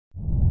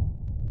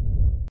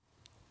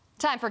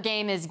Time for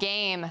Game is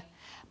Game.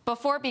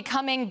 Before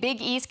becoming Big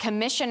East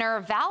Commissioner,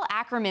 Val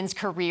Ackerman's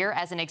career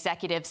as an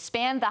executive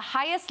spanned the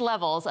highest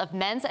levels of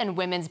men's and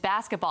women's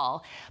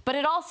basketball. But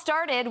it all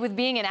started with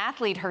being an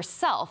athlete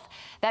herself.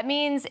 That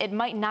means it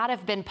might not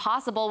have been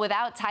possible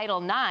without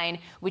Title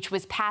IX, which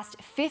was passed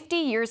 50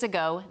 years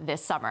ago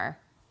this summer.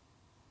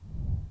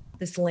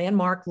 This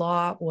landmark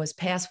law was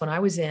passed when I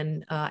was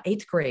in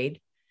 8th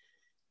grade.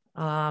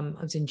 I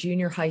was in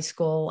junior high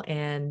school,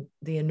 and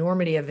the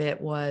enormity of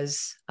it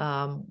was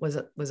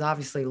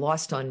obviously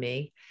lost on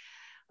me.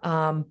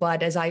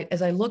 But as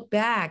I look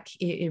back,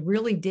 it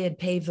really did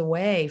pave the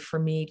way for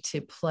me to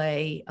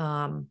play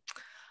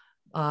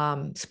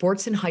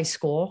sports in high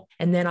school,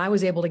 and then I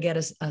was able to get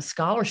a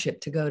scholarship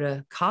to go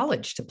to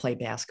college to play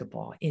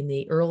basketball in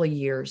the early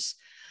years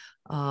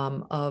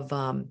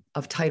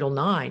of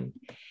Title IX.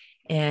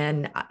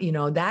 And, you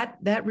know, that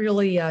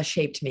really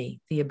shaped me,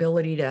 the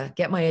ability to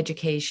get my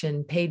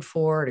education paid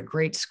for at a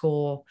great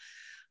school,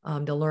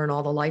 to learn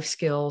all the life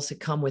skills that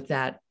come with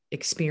that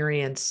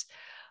experience,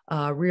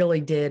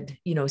 really did,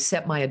 you know,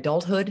 set my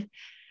adulthood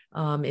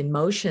in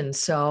motion.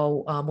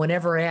 So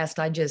whenever asked,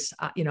 I just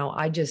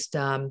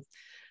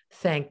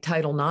thank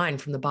Title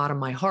IX from the bottom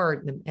of my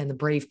heart, and the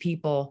brave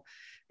people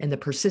and the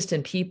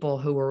persistent people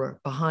who were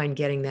behind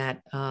getting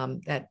that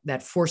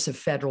force of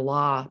federal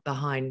law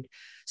behind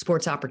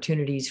sports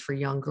opportunities for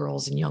young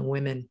girls and young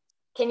women.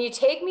 Can you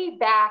take me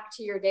back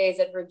to your days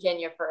at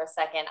Virginia for a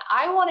second?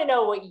 I want to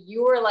know what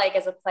you were like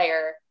as a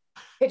player.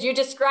 Could you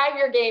describe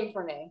your game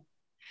for me?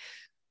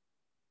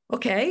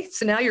 Okay,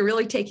 so now you're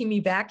really taking me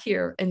back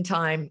here in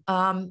time.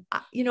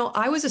 You know,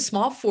 I was a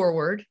small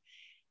forward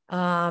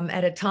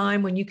at a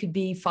time when you could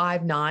be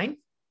 5'9"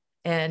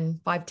 and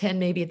 5'10"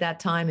 maybe at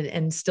that time,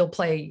 and still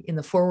play in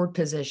the forward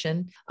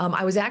position.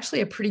 I was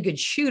actually a pretty good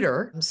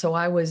shooter, so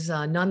I was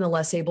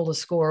nonetheless able to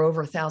score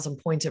over 1,000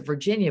 points at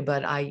Virginia.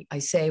 But I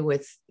say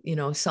with, you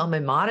know, some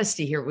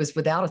immodesty here, it was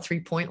without a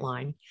three-point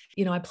line.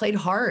 You know, I played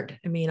hard.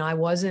 I mean, I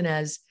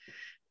wasn't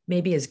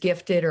maybe as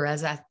gifted or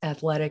as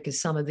athletic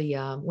as some of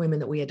the women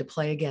that we had to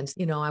play against.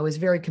 You know, I was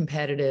very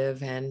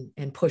competitive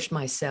and pushed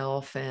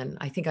myself, and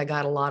I think I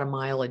got a lot of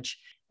mileage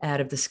out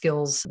of the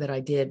skills that I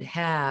did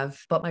have.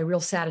 But my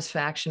real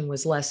satisfaction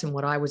was less in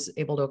what I was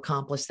able to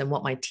accomplish than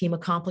what my team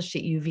accomplished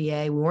at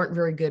UVA. We weren't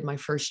very good my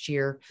first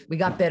year. We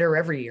got better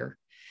every year.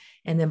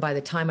 And then by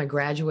the time I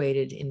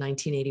graduated in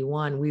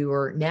 1981, we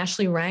were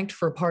nationally ranked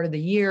for a part of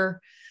the year.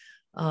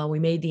 We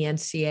made the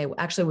NCAA,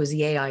 actually it was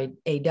the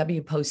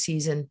AIAW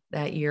postseason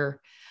that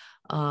year.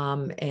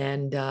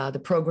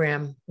 The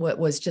program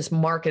was just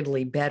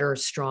markedly better,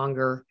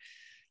 stronger,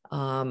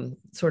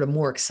 sort of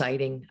more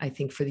exciting, I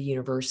think, for the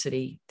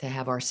university to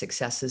have our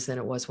successes than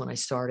it was when I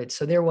started.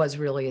 So there was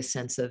really a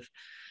sense of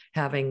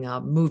having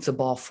moved the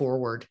ball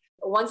forward.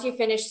 Once you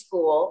finished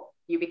school,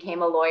 you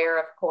became a lawyer,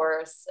 of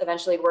course,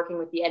 eventually working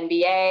with the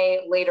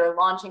NBA, later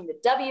launching the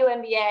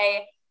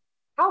WNBA.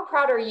 How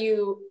proud are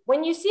you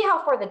when you see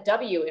how far the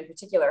W in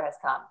particular has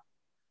come?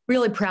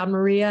 Really proud,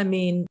 Maria. I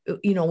mean,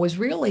 you know, it was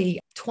really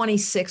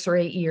 26 or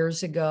 8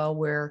 years ago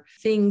where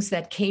things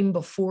that came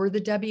before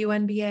the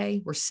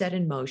WNBA were set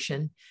in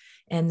motion,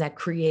 and that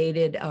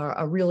created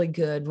a really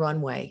good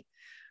runway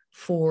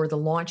for the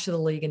launch of the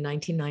league in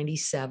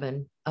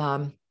 1997.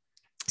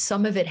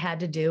 Some of it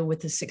had to do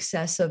with the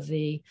success of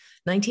the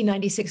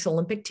 1996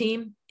 Olympic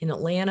team in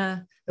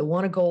Atlanta that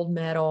won a gold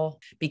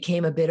medal,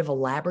 became a bit of a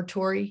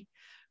laboratory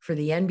for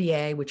the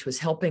NBA, which was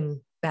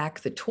helping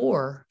back the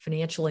tour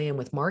financially and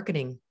with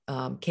marketing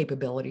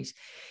capabilities.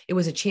 It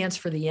was a chance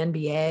for the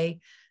NBA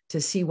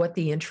to see what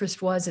the interest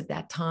was at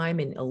that time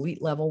in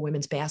elite level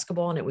women's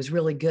basketball, and it was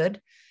really good.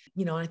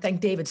 You know, and I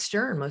thank David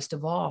Stern most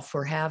of all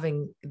for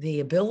having the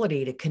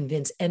ability to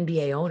convince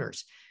NBA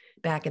owners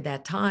back at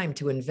that time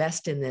to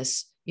invest in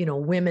this, you know,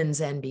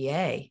 women's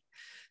NBA.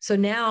 So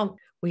now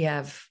we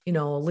have, you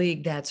know, a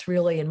league that's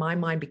really, in my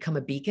mind, become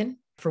a beacon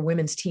for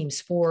women's team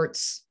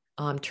sports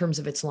in terms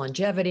of its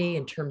longevity,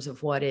 in terms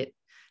of what it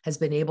has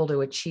been able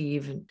to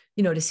achieve, and,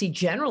 you know, to see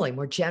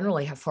more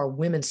generally how far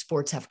women's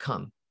sports have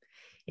come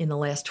in the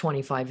last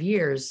 25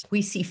 years.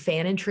 We see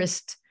fan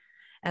interest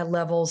at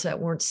levels that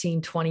weren't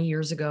seen 20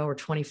 years ago or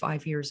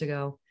 25 years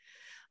ago.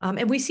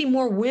 And we see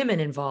more women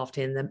involved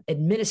in the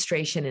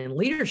administration and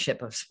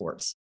leadership of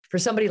sports. For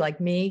somebody like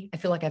me, I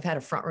feel like I've had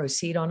a front row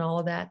seat on all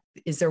of that.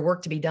 Is there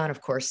work to be done? Of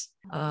course.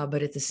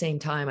 But at the same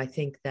time, I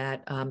think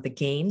that the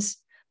gains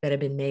that have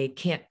been made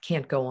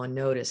can't go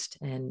unnoticed,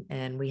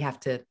 and we have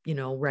to, you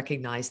know,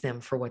 recognize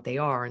them for what they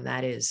are, and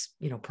that is,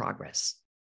 you know, progress.